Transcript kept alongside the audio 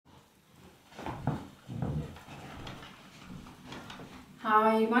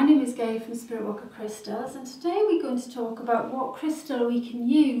Hi, my name is Gay from Spirit Walker Crystals, and today we're going to talk about what crystal we can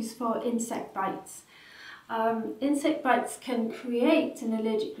use for insect bites. Insect bites can create an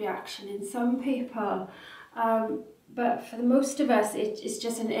allergic reaction in some people, but for the most of us it's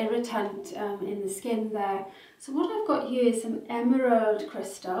just an irritant in the skin there. So what I've got here is some emerald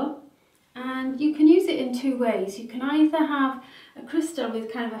crystal, and you can use it in two ways. You can either have a crystal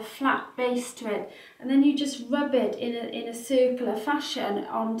with kind of a flat base to it, and then you just rub it in a circular fashion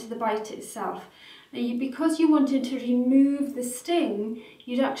onto the bite itself. Now, because you wanted to remove the sting,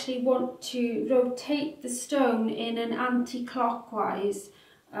 you'd actually want to rotate the stone in an anti-clockwise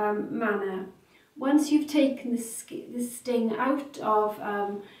manner. Once you've taken the sting out of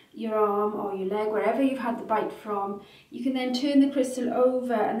your arm or your leg, wherever you've had the bite from, you can then turn the crystal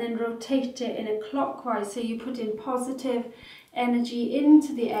over and then rotate it in a clockwise, so you put in positive energy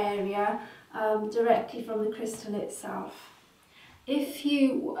into the area directly from the crystal itself. If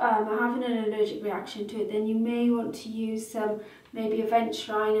you are having an allergic reaction to it, then you may want to use maybe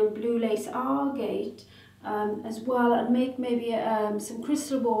aventurine and blue lace agate as well, and make maybe some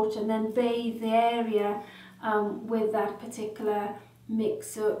crystal water and then bathe the area with that particular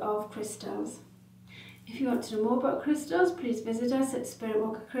mix of crystals. If you want to know more about crystals, please visit us at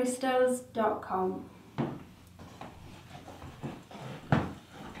spiritwalkercrystals.com.